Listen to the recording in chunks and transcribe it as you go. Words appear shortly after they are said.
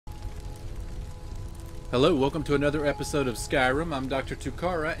Hello, welcome to another episode of Skyrim. I'm Dr.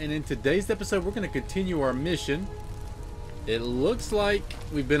 Tukara, and in today's episode we're going to continue our mission. It looks like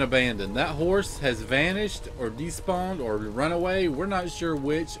we've been abandoned. That horse has vanished or despawned or run away. We're not sure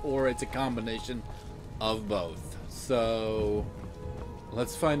which, or it's a combination of both. So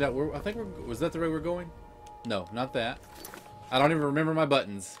let's find out where. Was that the way we're going? No, not that. I don't even remember my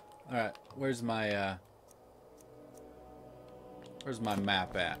buttons. Alright, where's my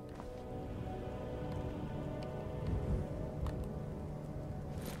map at?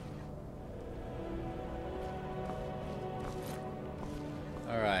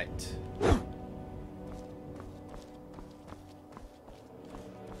 Alright.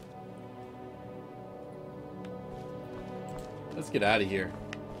 Let's get out of here.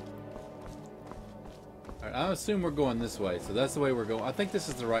 Alright, I assume we're going this way, so that's the way we're going. I think this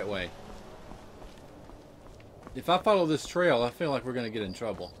is the right way. If I follow this trail, I feel like we're going to get in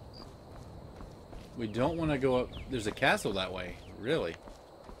trouble. We don't want to go up. There's a castle that way. Really?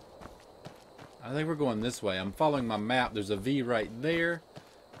 I think we're going this way. I'm following my map. There's a V right there.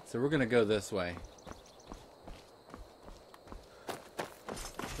 So we're going to go this way.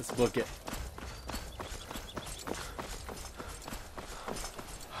 Let's book it.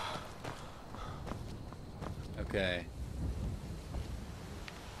 Okay.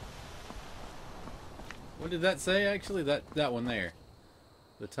 What did that say actually? That one there.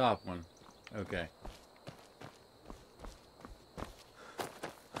 The top one. Okay.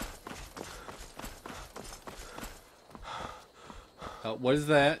 What is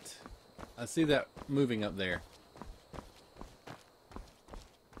that? I see that moving up there.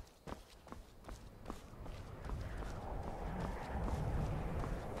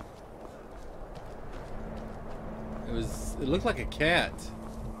 It looked like a cat.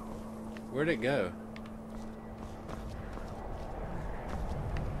 Where'd it go?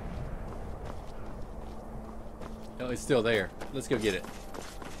 Oh, it's still there. Let's go get it.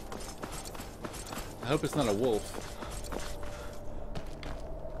 I hope it's not a wolf.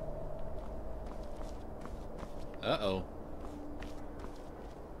 Uh-oh.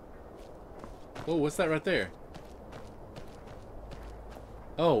 Whoa, what's that right there?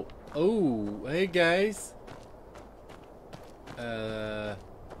 Oh. Oh, hey guys.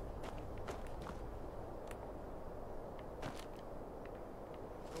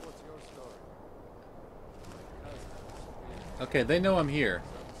 Okay, they know I'm here.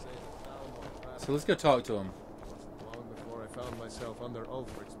 So let's go talk to them. Long before I found myself under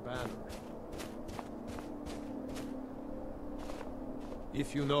Ulfric's banner.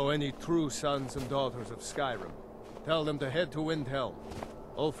 If you know any true sons and daughters of Skyrim, tell them to head to Windhelm.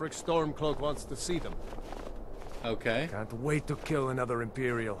 Ulfric Stormcloak wants to see them. Okay. Can't wait to kill another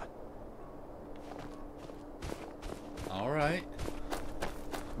Imperial. Alright.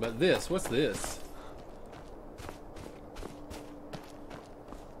 But this, what's this?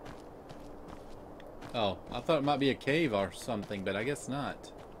 Oh, I thought it might be a cave or something, but I guess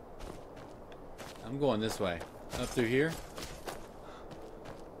not. I'm going this way. Up through here.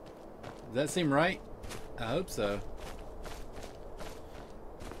 Does that seem right? I hope so.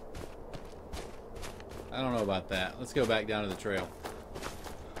 I don't know about that. Let's go back down to the trail.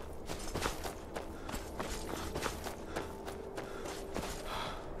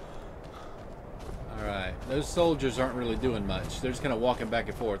 Alright. Those soldiers aren't really doing much. They're just kind of walking back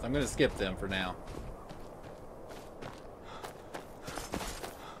and forth. I'm going to skip them for now.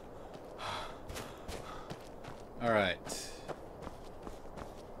 Alright.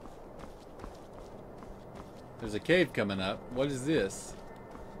 There's a cave coming up. What is this?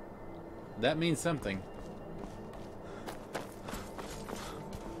 That means something.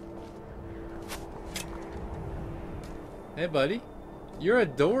 Hey, buddy. You're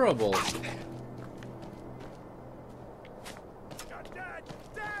adorable.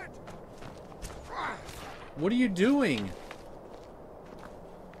 What are you doing?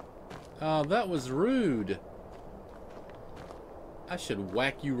 Oh, that was rude. I should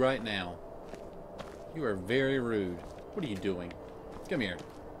whack you right now. You are very rude. What are you doing? Come here.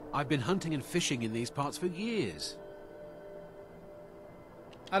 I've been hunting and fishing in these parts for years.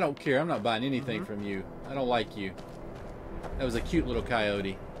 I don't care. I'm not buying anything from you. I don't like you. That was a cute little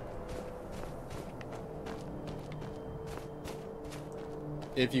coyote.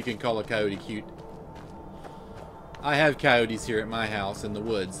 If you can call a coyote cute. I have coyotes here at my house in the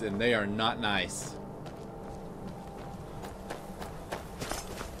woods, and they are not nice.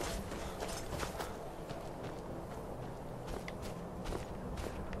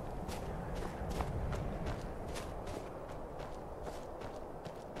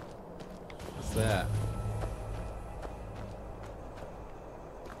 What's that?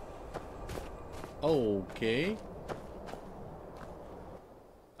 Okay.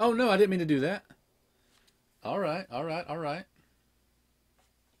 Oh no, I didn't mean to do that. Alright, alright, alright.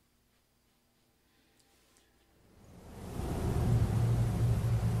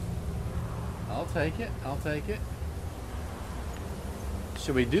 I'll take it, I'll take it.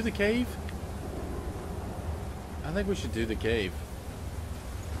 Should we do the cave? I think we should do the cave.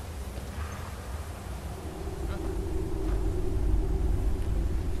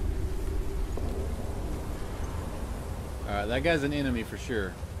 Alright, that guy's an enemy for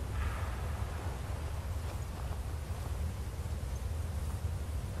sure.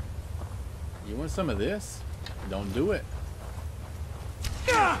 You want some of this? Don't do it.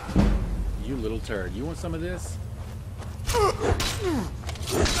 You little turd. You want some of this?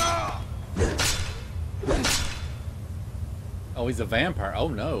 Oh, he's a vampire. Oh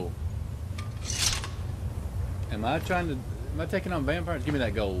no. Am I taking on vampires? Give me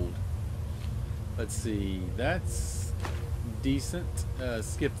that gold. Let's see. That's decent.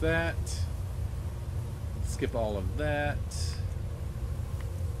 Skip that. Skip all of that.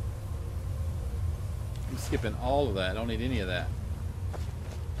 I'm skipping all of that. I don't need any of that.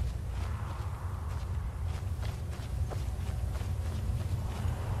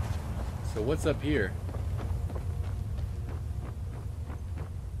 So what's up here?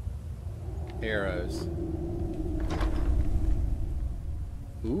 Arrows.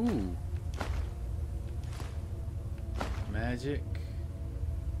 Ooh. Magic.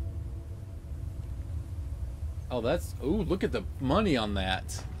 Oh, that's... Ooh, look at the money on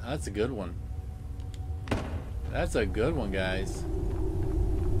that. That's a good one. That's a good one, guys.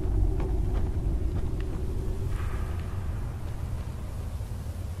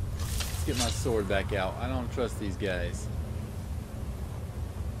 Let's get my sword back out. I don't trust these guys.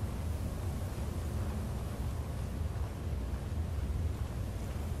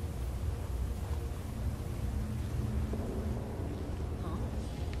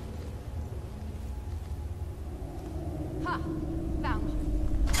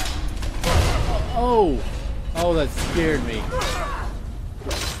 Oh! Oh, that scared me.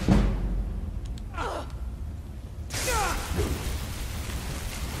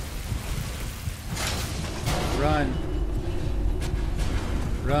 Run.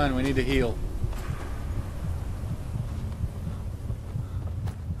 Run, we need to heal.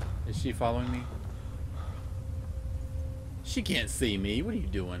 Is she following me? She can't see me. What are you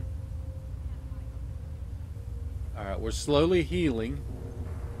doing? Alright, we're slowly healing.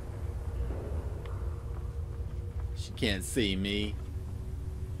 She can't see me.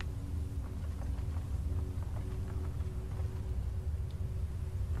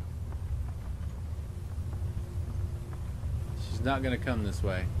 She's not gonna come this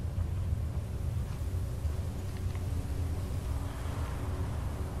way.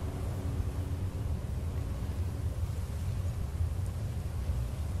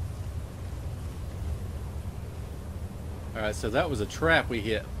 Alright, so that was a trap we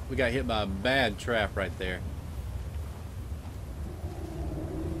hit. We got hit by a bad trap right there.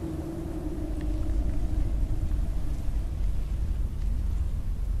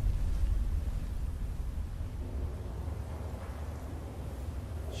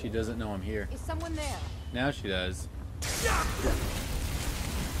 She doesn't know I'm here. Is someone there? Now she does.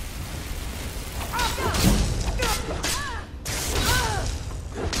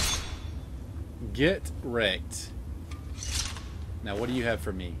 Get wrecked. Now what do you have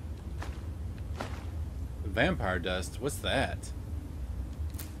for me? Vampire dust. What's that?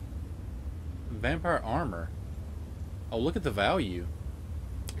 Vampire armor. Oh, look at the value.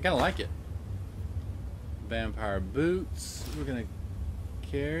 I kind of like it. Vampire boots. We're gonna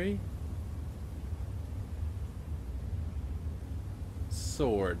carry.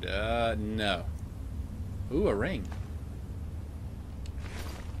 Sword. No. Ooh, a ring.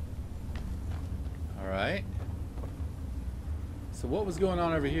 Alright. So what was going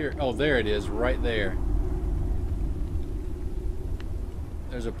on over here? Oh, there it is, right there.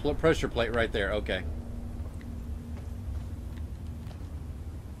 There's a pressure plate right there. Okay.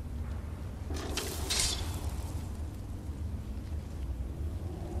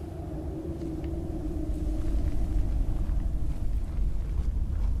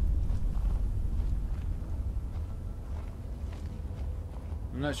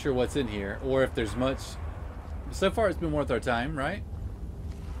 I'm not sure what's in here, or if there's much. So far it's been worth our time, right?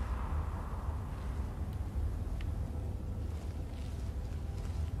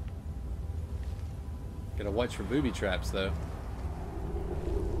 Gotta watch for booby traps, though.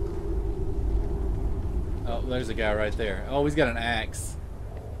 Oh, there's a guy right there. Oh, he's got an axe.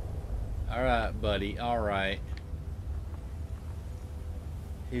 Alright, buddy. Alright.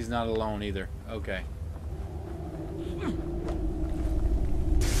 He's not alone either. Okay.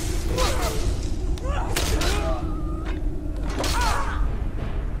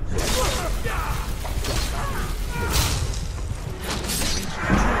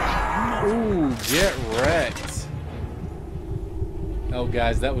 Ooh, get wrecked. Oh,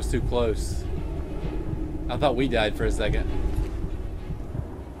 guys, that was too close. I thought we died for a second.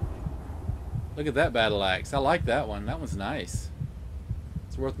 Look at that battle axe. I like that one. That one's nice.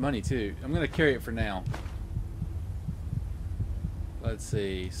 It's worth money, too. I'm going to carry it for now. Let's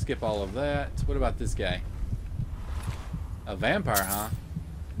see. Skip all of that. What about this guy? A vampire, huh?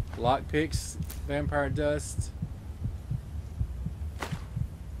 Lockpicks, vampire dust.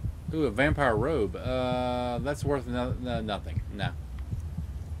 Ooh, a vampire robe. That's worth nothing. No.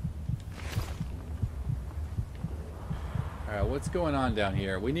 Alright, what's going on down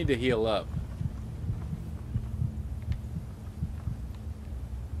here? We need to heal up.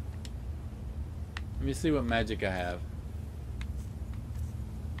 Let me see what magic I have.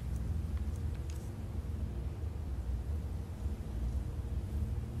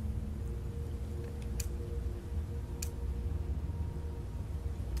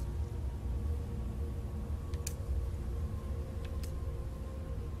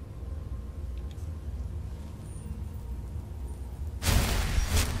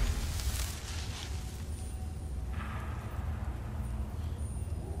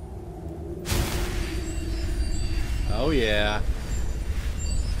 Oh yeah.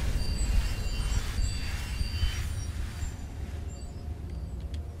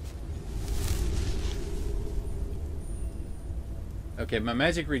 Okay, my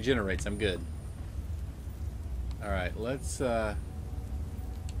magic regenerates. I'm good. All right, let's okay.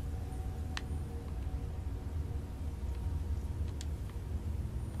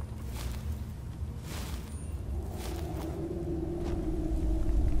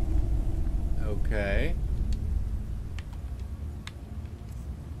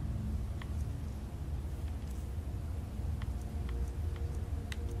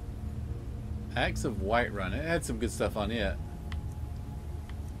 Axe of Whiterun. It had some good stuff on it.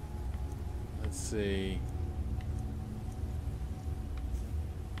 Let's see.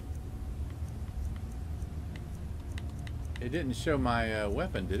 It didn't show my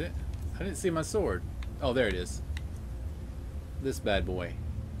weapon, did it? I didn't see my sword. Oh, there it is. This bad boy.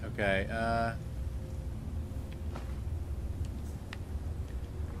 Okay,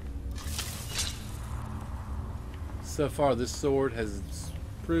 so far this sword has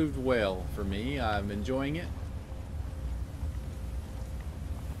proved well for me. I'm enjoying it.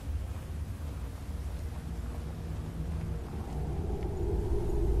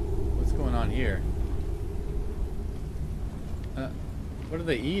 What's going on here? What are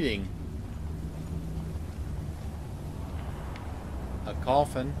they eating? A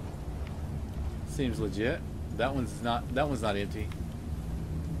coffin. Seems legit. That one's not empty.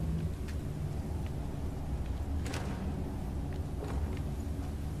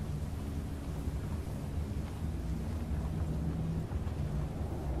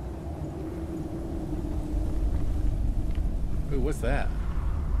 Ooh, what's that?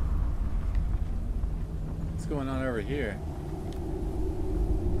 What's going on over here?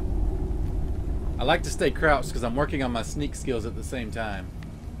 I like to stay crouched because I'm working on my sneak skills at the same time.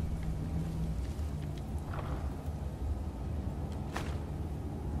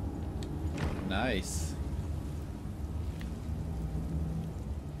 Nice.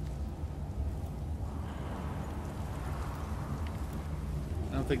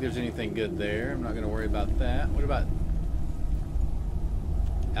 I don't think there's anything good there. I'm not going to worry about that. What about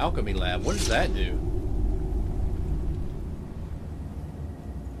Alchemy Lab? What does that do?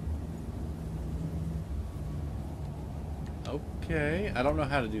 Okay, I don't know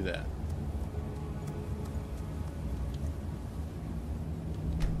how to do that.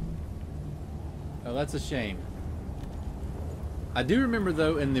 Oh, that's a shame. I do remember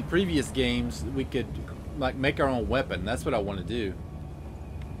though in the previous games we could like make our own weapon. That's what I want to do.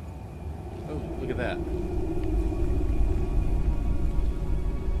 Oh, look at that.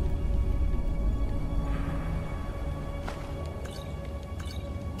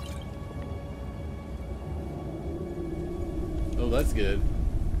 Oh, that's good.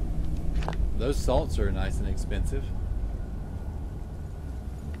 Those salts are nice and expensive.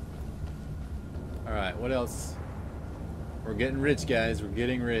 Alright, what else? We're getting rich, guys. We're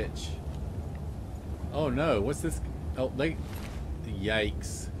getting rich. Oh no, what's this? Oh,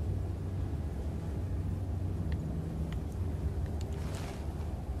 yikes.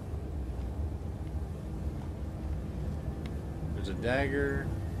 There's a dagger.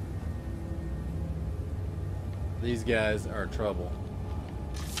 These guys are trouble.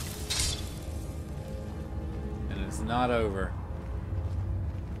 is not over.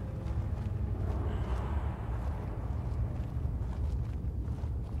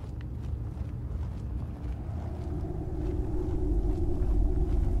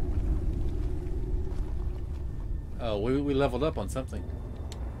 Oh, we leveled up on something.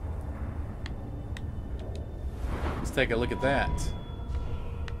 Let's take a look at that.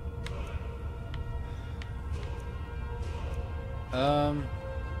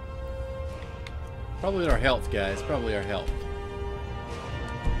 Probably our health, guys. Probably our health.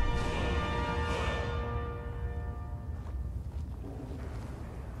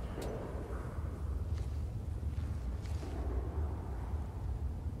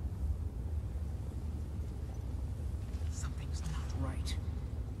 Something's not right.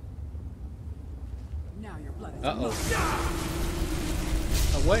 Now your blood is Uh-oh.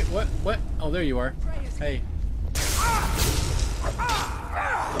 Oh, wait, what? What? Oh, there you are. Hey.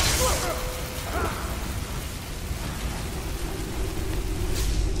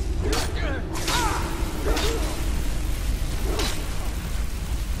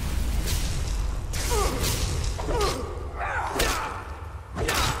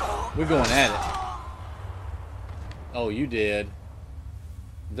 We're going at it. Oh, you dead.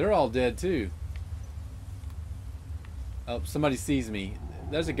 They're all dead too. Oh, somebody sees me.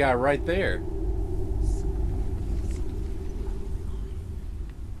 There's a guy right there.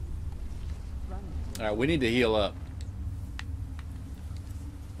 Alright, we need to heal up.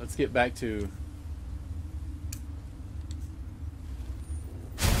 Let's get back to...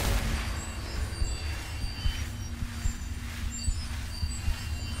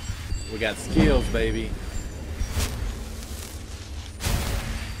 We got skills, baby.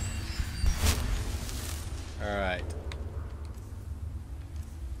 Alright.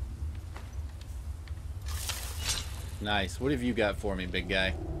 Nice. What have you got for me, big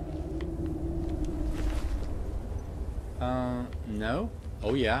guy? No?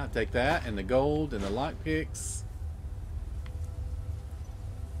 Oh yeah, take that, and the gold, and the lockpicks.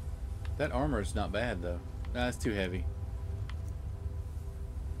 That armor is not bad, though. No, it's too heavy.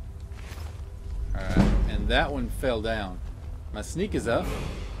 Alright, and that one fell down. My sneak is up.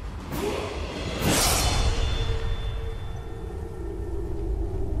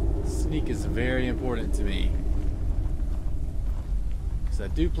 Sneak is very important to me. Because I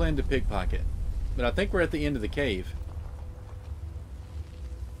do plan to pickpocket. But I think we're at the end of the cave.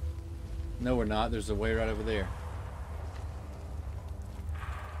 No, we're not. There's a way right over there.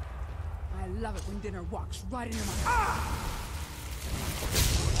 I love it when dinner walks right into my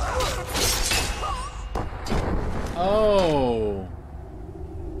Oh!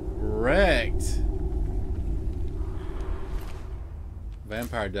 Wrecked.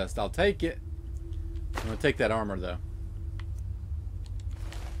 Vampire dust. I'll take it. I'm going to take that armor, though.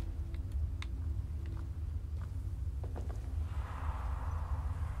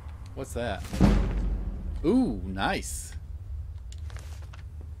 What's that? Ooh, nice.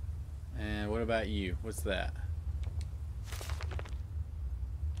 And what about you? What's that?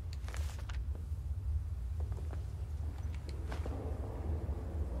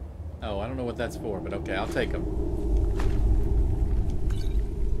 Oh, I don't know what that's for, but okay, I'll take them.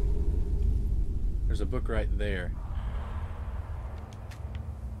 There's a book right there.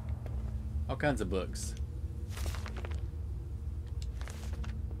 All kinds of books.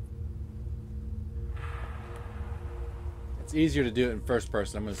 It's easier to do it in first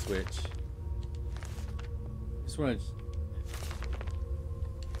person. I'm going to switch. Just want to...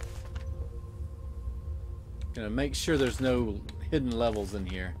 Gonna make sure there's no hidden levels in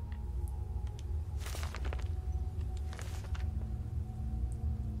here.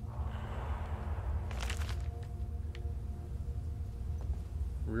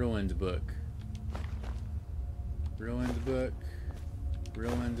 Ruined book. Ruined book.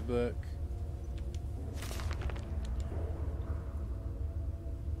 Ruined book.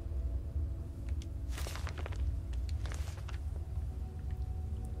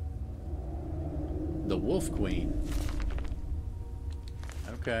 The Wolf Queen.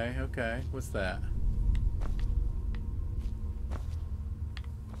 Okay, okay. What's that?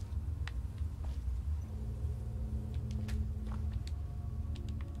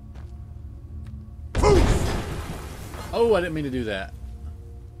 Oh, I didn't mean to do that.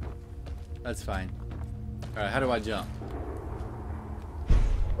 That's fine. Alright, how do I jump?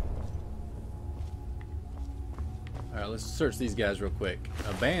 Alright, let's search these guys real quick.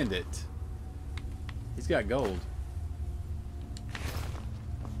 A bandit. He's got gold.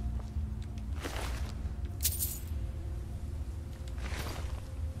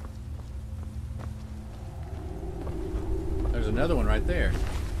 There's another one right there.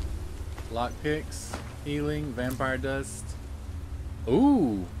 Lockpicks. Healing, vampire dust.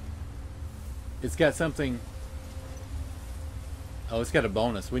 Ooh! It's got something... Oh, it's got a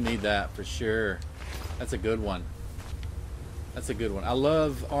bonus. We need that for sure. That's a good one. That's a good one. I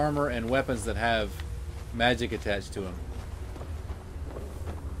love armor and weapons that have magic attached to them.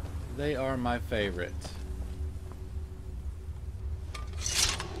 They are my favorite.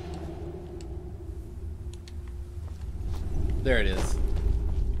 There it is.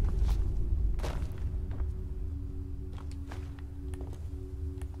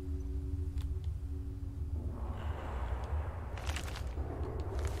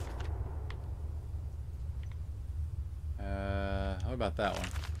 How about that one?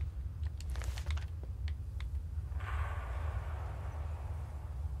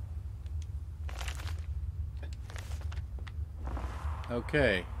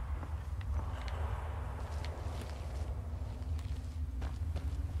 Okay.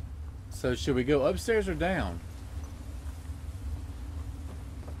 So should we go upstairs or down?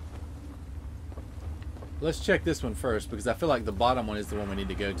 Let's check this one first because I feel like the bottom one is the one we need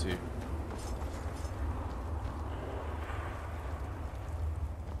to go to.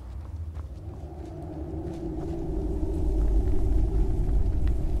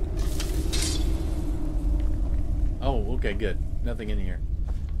 Oh, okay, good. Nothing in here.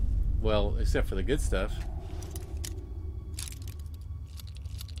 Well, except for the good stuff.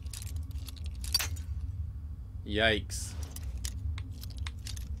 Yikes.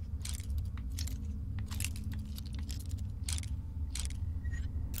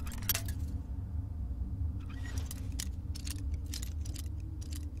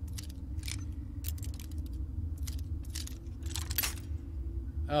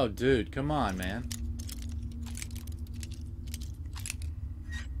 Oh, dude, come on, man.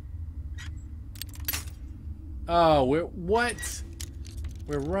 Oh, what?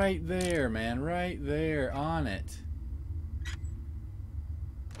 We're right there, man. Right there on it.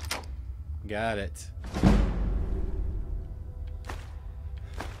 Got it.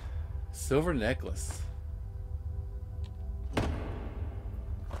 Silver necklace.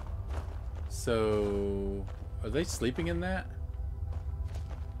 So, are they sleeping in that?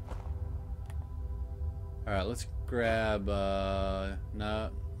 Alright, let's grab, no,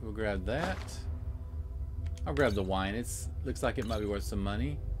 we'll grab that. I'll grab the wine. It's looks like it might be worth some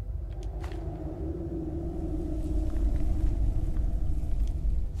money.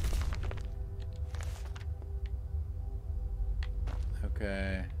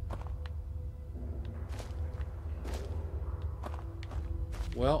 Okay.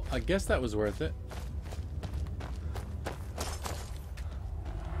 Well, I guess that was worth it.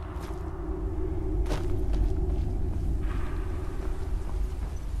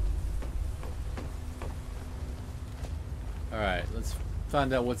 Alright, let's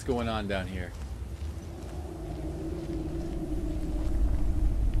find out what's going on down here.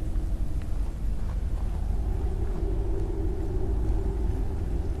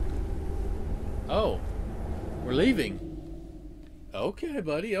 Oh, we're leaving. Okay,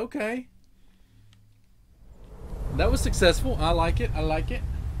 buddy, okay. That was successful. I like it, I like it.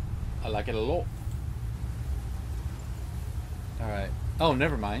 I like it a lot. Alright. Oh,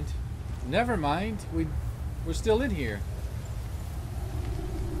 never mind. Never mind. We're still in here.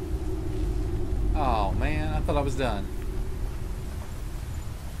 Oh man, I thought I was done.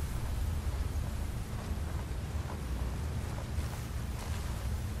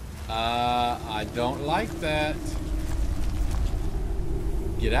 I don't like that.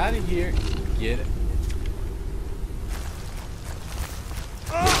 Get out of here. Get it.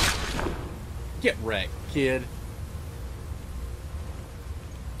 Get wrecked, kid.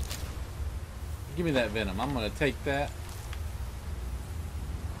 Give me that venom. I'm gonna take that.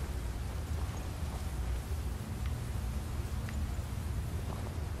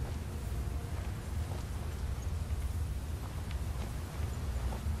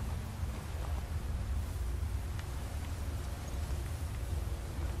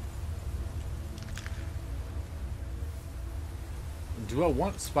 Do I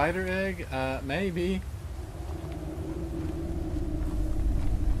want spider egg? Maybe.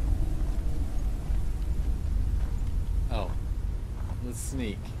 Oh. Let's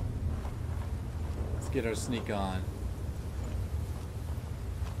sneak. Let's get our sneak on.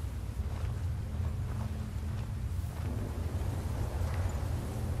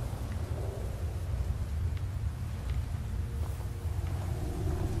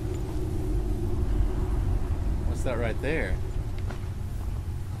 What's that right there?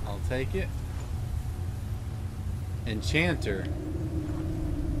 I'll take it. Enchanter.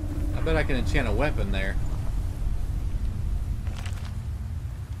 I bet I can enchant a weapon there.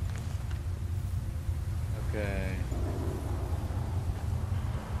 Okay.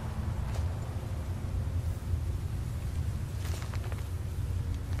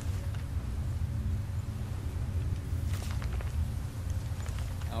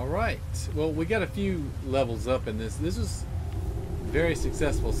 All right. Well, we got a few levels up in this. This is very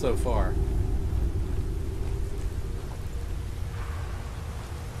successful so far.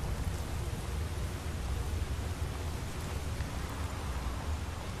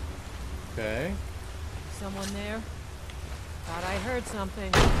 Okay. Someone there? Thought I heard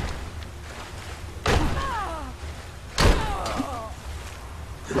something.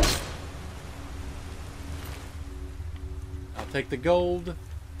 I'll take the gold.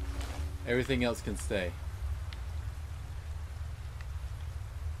 Everything else can stay.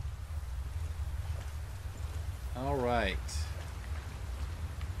 All right.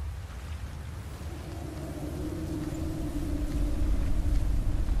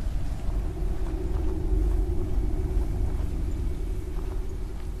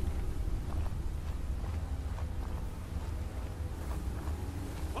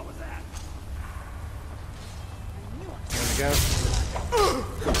 Go.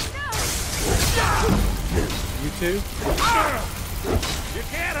 You too? You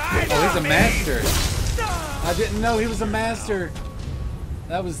can't hide. Oh, he's a master. I didn't know he was a master.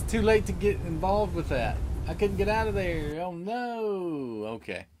 That was too late to get involved with that. I couldn't get out of there. Oh no.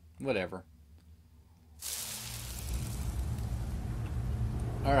 Okay. Whatever.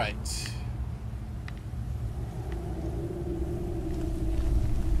 All right.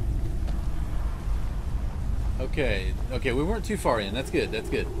 Okay, okay, we weren't too far in. That's good, that's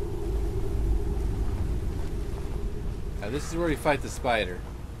good. Now this is where we fight the spider.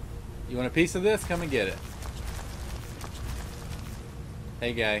 You want a piece of this? Come and get it.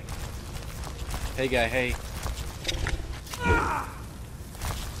 Hey, guy. Hey, guy, hey.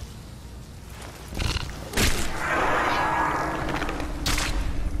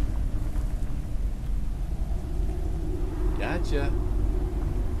 Gotcha.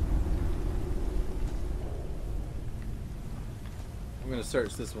 I'm gonna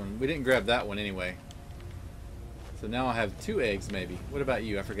search this one. We didn't grab that one anyway. So now I have 2 eggs maybe. What about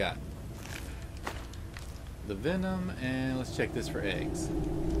you? I forgot. The venom, and let's check this for eggs.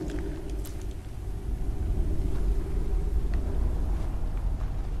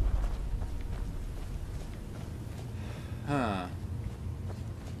 Huh.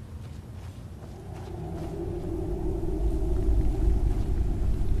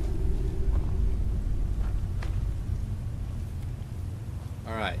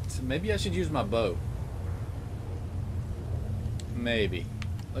 Alright, so maybe I should use my bow. Maybe.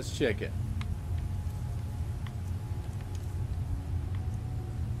 Let's check it.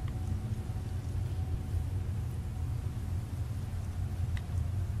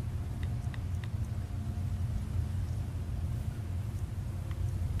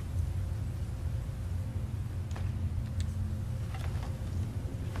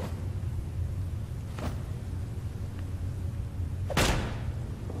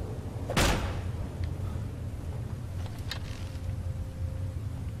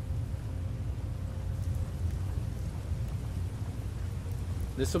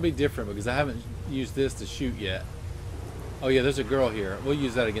 This will be different because I haven't used this to shoot yet. Oh yeah, there's a girl here. We'll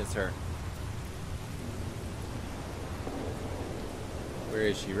use that against her. Where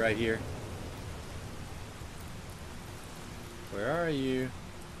is she? Right here. Where are you?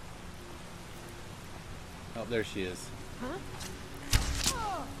 Oh, there she is. Huh?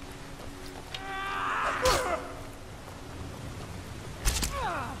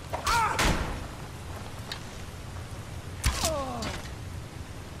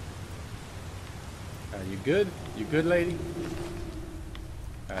 You good? You good, lady?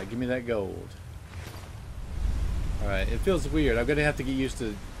 Alright, give me that gold. Alright, it feels weird. I'm gonna have to get used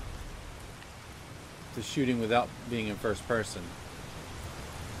to shooting without being in first person.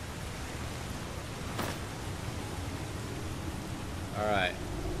 Alright.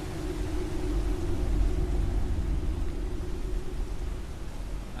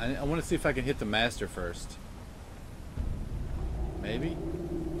 I want to see if I can hit the master first. Maybe?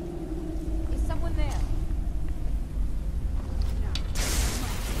 Is someone there?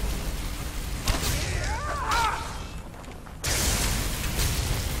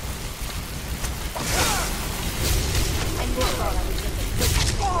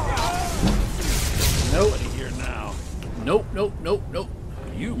 Nope. Here now. Nope, nope, nope, nope.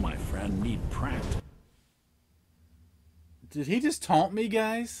 You, my friend, need practice. Did he just taunt me,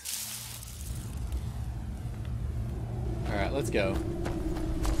 guys? Alright, let's go.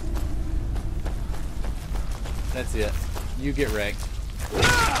 That's it. You get wrecked.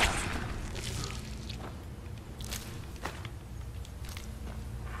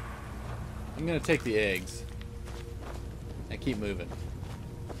 I'm gonna take the eggs and keep moving.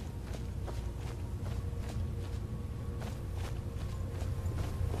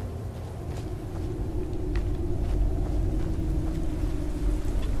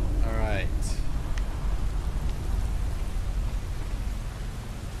 All right.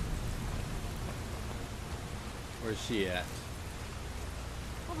 Where's she at?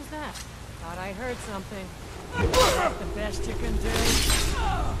 What was that? Thought I heard something. Is that the best you can do?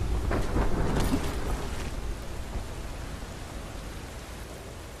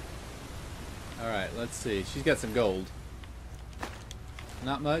 All right, let's see. She's got some gold.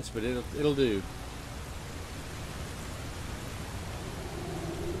 Not much, but it'll do.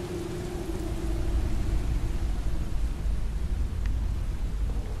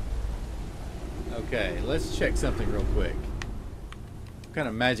 Okay, let's check something real quick. What kind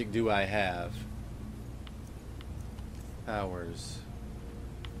of magic do I have? Powers.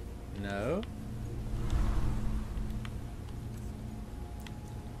 No.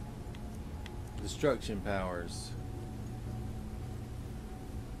 Destruction powers.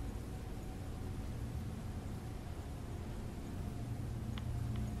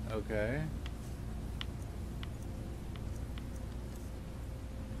 Okay.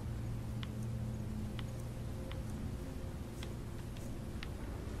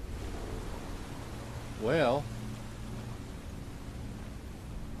 Well,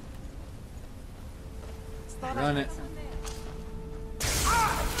 run it.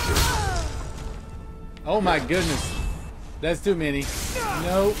 Oh my goodness. That's too many.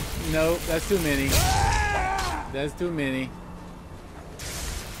 Nope, nope, that's too many. That's too many.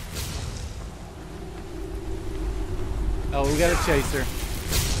 Oh, we got a chaser.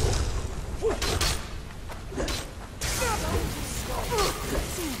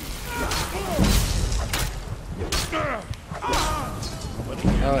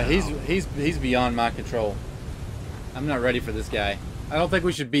 Oh, he's beyond my control. I'm not ready for this guy. I don't think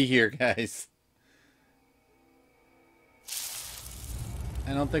we should be here, guys.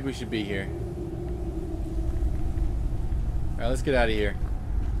 I don't think we should be here. Alright, let's get out of here.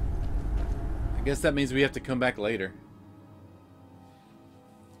 I guess that means we have to come back later.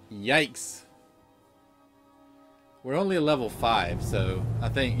 Yikes. We're only a level 5, so I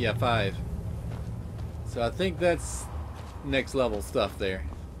think, yeah, 5. So I think that's next level stuff there.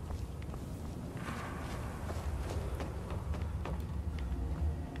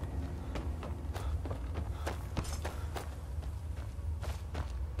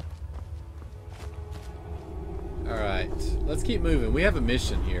 Alright, let's keep moving. We have a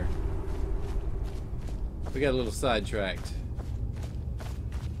mission here. We got a little sidetracked.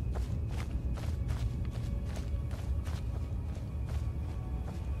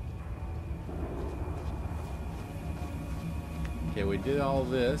 Okay, we did all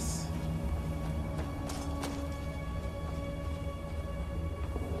this.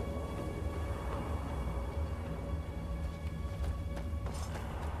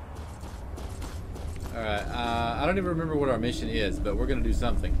 Alright, I don't even remember what our mission is, but we're gonna do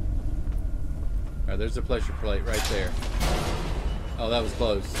something. Alright, there's a pressure plate right there. Oh, that was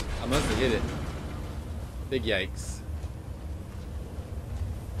close. I must have hit it. Big yikes.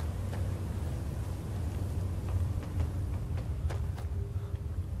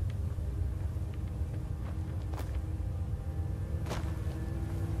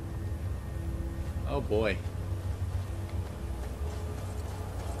 Oh boy.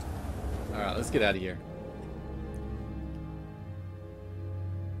 Alright, let's get out of here.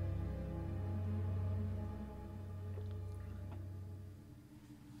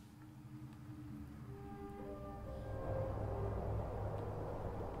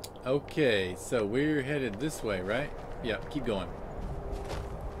 Okay, so we're headed this way, right? Yeah, keep going.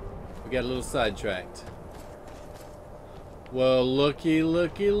 We got a little sidetracked. Well, looky,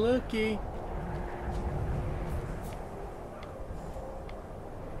 looky, looky.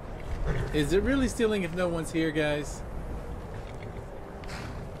 Is it really stealing if no one's here, guys?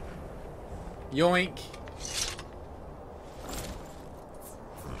 Yoink.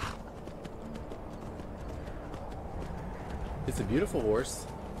 It's a beautiful horse.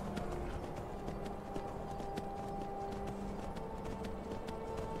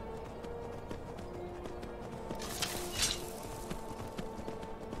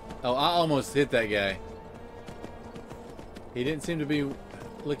 Oh, I almost hit that guy. He didn't seem to be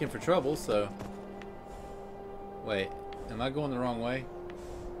looking for trouble, so... Wait, am I going the wrong way?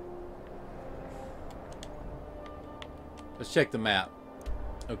 Let's check the map.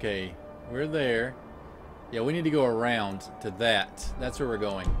 Okay, we're there. Yeah, we need to go around to that. That's where we're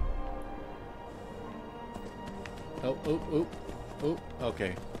going. Oh, oh, oh, oh,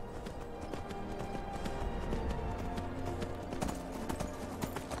 okay.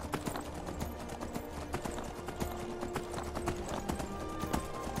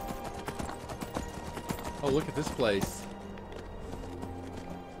 Oh, look at this place.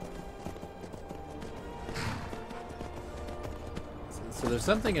 So there's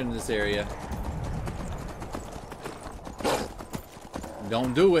something in this area.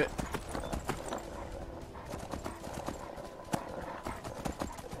 Don't do it.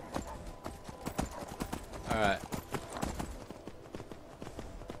 Alright.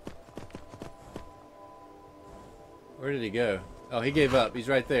 Where did he go? Oh, he gave up. He's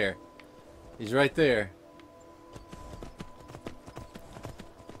right there. He's right there.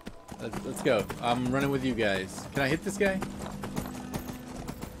 Let's go. I'm running with you guys. Can I hit this guy?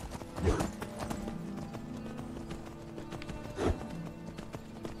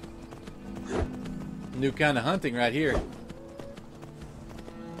 New kind of hunting right here.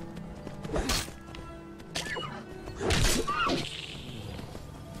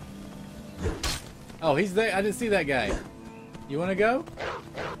 Oh, he's there. I didn't see that guy. You want to go?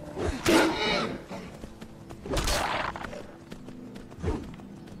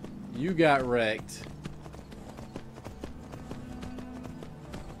 You got wrecked.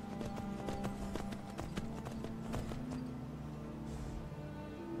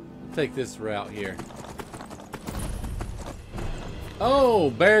 Take this route here.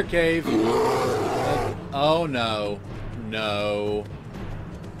 Oh, bear cave. Oh no. No.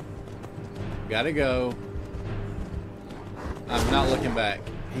 Gotta go. I'm not looking back.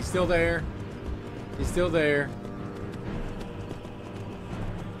 He's still there. He's still there.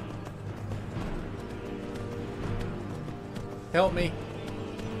 Help me.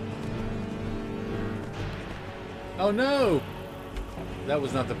 Oh no! That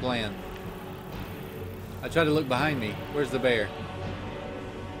was not the plan. I tried to look behind me. Where's the bear?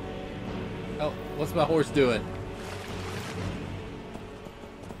 Oh, what's my horse doing?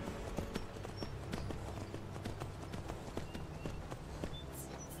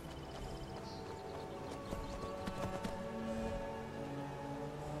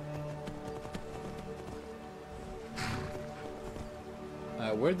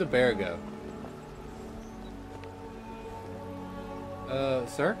 Where'd the bear go?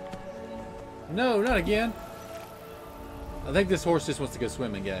 Sir? No, not again. I think this horse just wants to go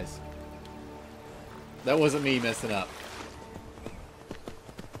swimming, guys. That wasn't me messing up.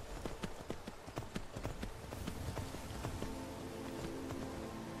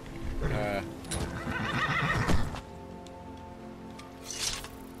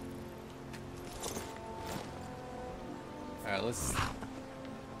 Alright, let's...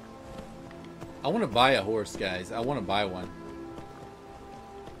 I want to buy a horse, guys. I want to buy one.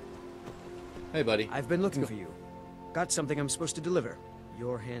 Hey, buddy. I've been looking for you. Got something I'm supposed to deliver.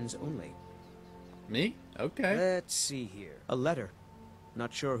 Your hands only. Me? Okay. Let's see here. A letter.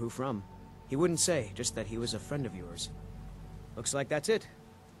 Not sure who from. He wouldn't say, just that he was a friend of yours. Looks like that's it.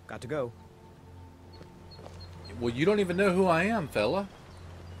 Got to go. Well, you don't even know who I am, fella.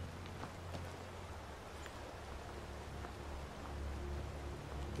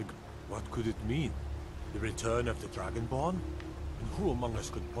 What could it mean? The return of the Dragonborn? And who among us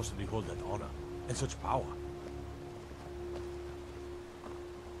could possibly hold that honor and such power?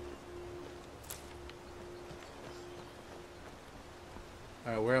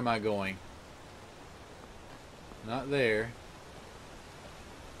 Alright, where am I going? Not there.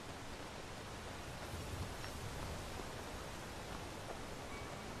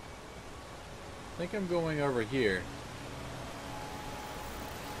 I think I'm going over here.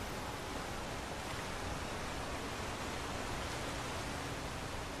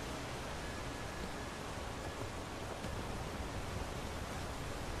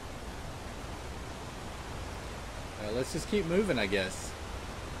 Let's just keep moving, I guess.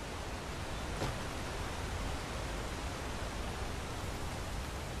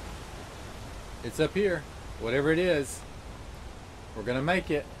 It's up here. Whatever it is, we're gonna make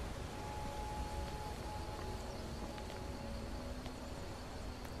it.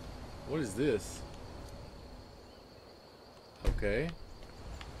 What is this? Okay.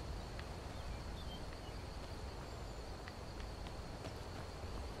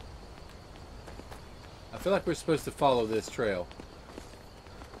 I feel like we're supposed to follow this trail.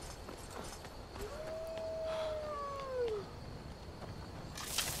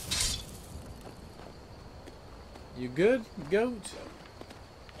 You good, goat?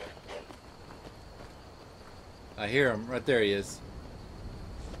 I hear him. Right there he is.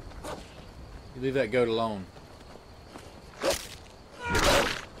 You leave that goat alone.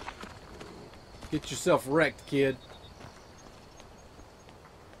 Get yourself wrecked, kid.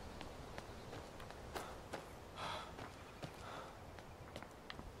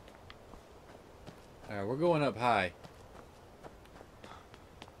 Alright, we're going up high.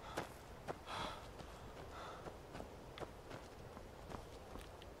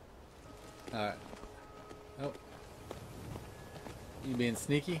 Alright. Oh. You being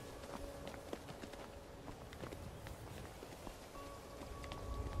sneaky?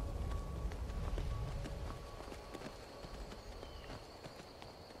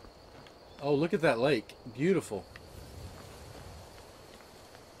 Oh, look at that lake. Beautiful.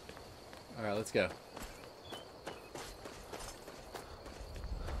 Alright, let's go.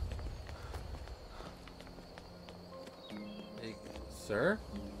 Hey, sir?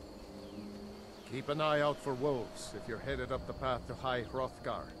 Keep an eye out for wolves if you're headed up the path to High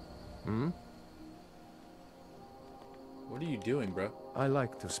Hrothgar. Hmm? What are you doing, bro? I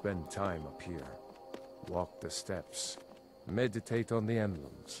like to spend time up here. Walk the steps. Meditate on the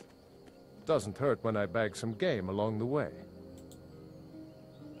emblems. Doesn't hurt when I bag some game along the way.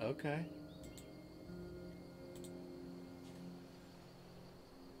 Okay.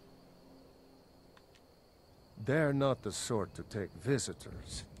 They're not the sort to take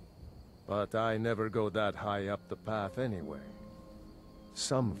visitors. But I never go that high up the path anyway.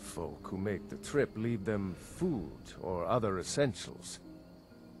 Some folk who make the trip leave them food or other essentials,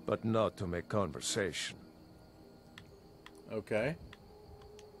 but not to make conversation. Okay.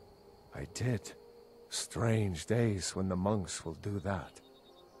 I did. Strange days when the monks will do that.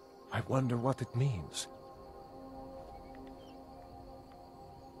 I wonder what it means.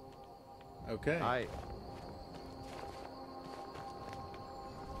 Okay.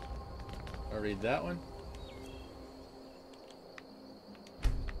 I'll read that one.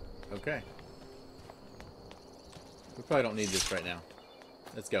 Okay. We probably don't need this right now.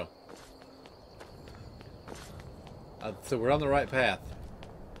 Let's go. So we're on the right path.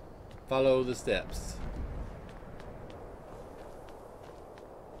 Follow the steps.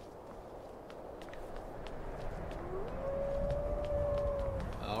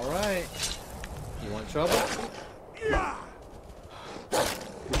 All right. You want trouble?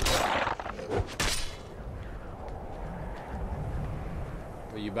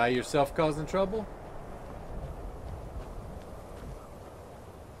 Were you by yourself causing trouble?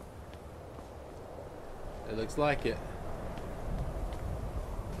 It looks like it.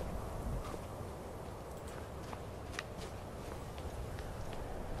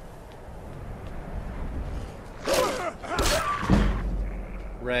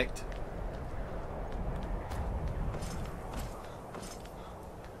 Wrecked.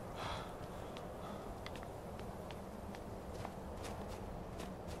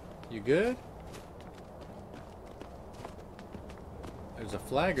 You good? There's a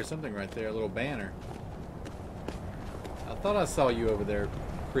flag or something right there, a little banner. I thought I saw you over there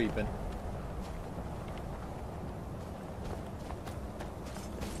creeping.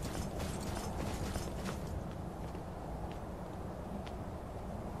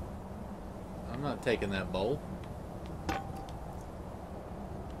 I'm not taking that bowl.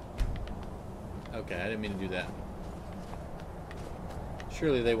 Okay, I didn't mean to do that.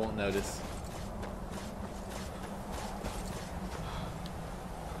 Surely they won't notice.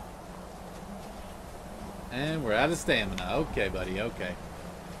 And we're out of stamina. Okay, buddy, okay.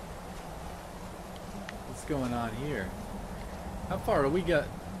 What's going on here? How far do we got?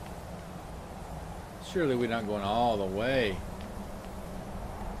 Surely we're not going all the way.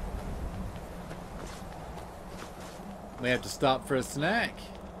 We have to stop for a snack.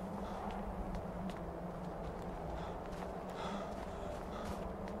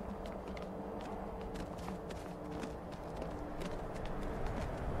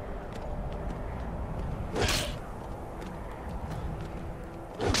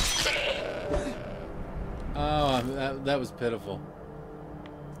 Oh, that was pitiful.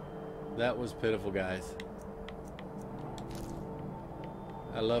 That was pitiful, guys.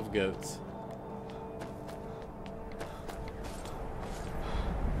 I love goats.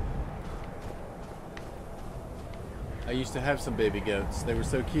 I used to have some baby goats. They were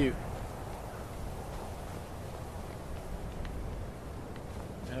so cute.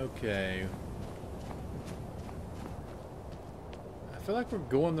 Okay. I feel like we're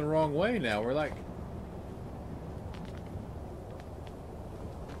going the wrong way now. We're like...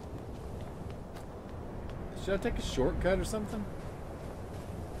 Should I take a shortcut or something?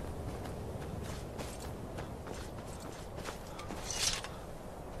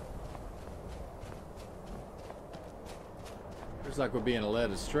 Looks like we're being led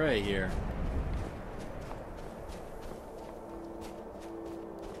astray here.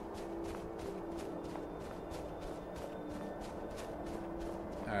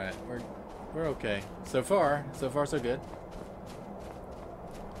 Alright, we're okay. So far so good.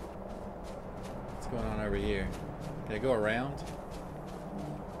 What's going on over here? Can I go around?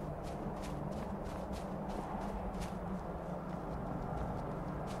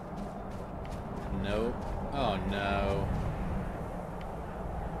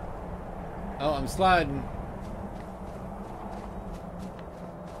 I'm sliding.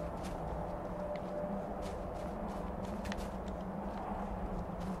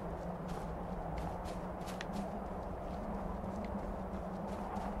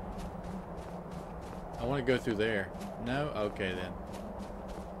 I want to go through there. No? Okay then.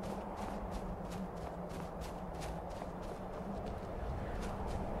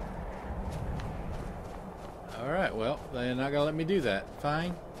 Alright, well, they're not gonna let me do that.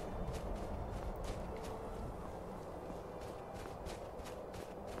 Fine.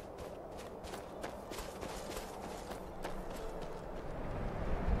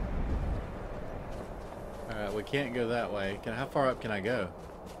 Alright, we can't go that way. How far up can I go?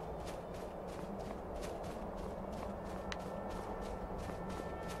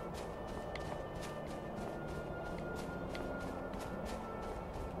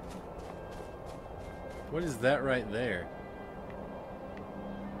 What is that right there?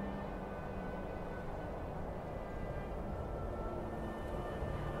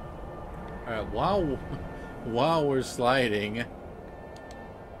 Alright, while we're sliding,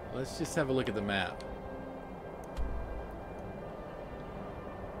 let's just have a look at the map.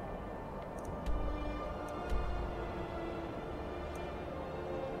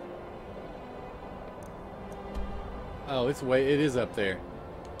 Oh, it is up there.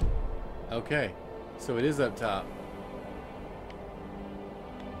 Okay. So it is up top.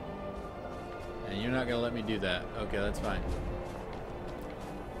 And you're not going to let me do that. Okay, that's fine.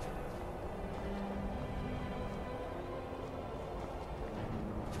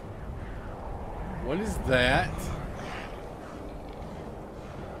 What is that?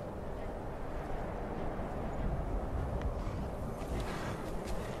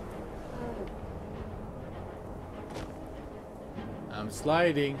 I'm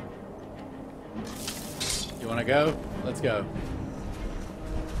sliding. You want to go? Let's go.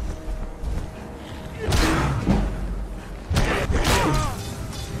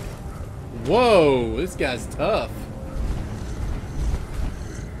 Whoa, this guy's tough.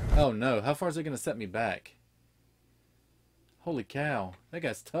 Oh no, how far is it going to set me back? Holy cow, that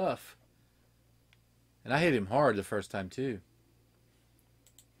guy's tough. And I hit him hard the first time too.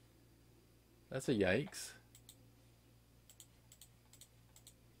 That's a yikes.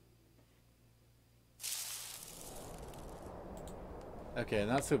 Okay,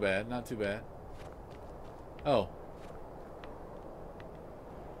 not so bad, not too bad. Oh.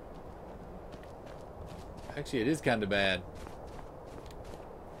 Actually, it is kind of bad.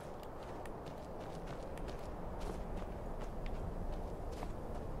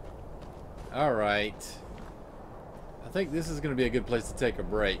 Alright. I think this is going to be a good place to take a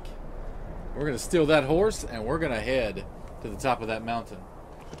break. We're going to steal that horse, and we're going to head to the top of that mountain.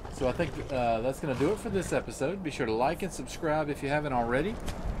 So I think that's going to do it for this episode. Be sure to like and subscribe if you haven't already.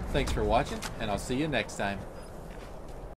 Thanks for watching, and I'll see you next time.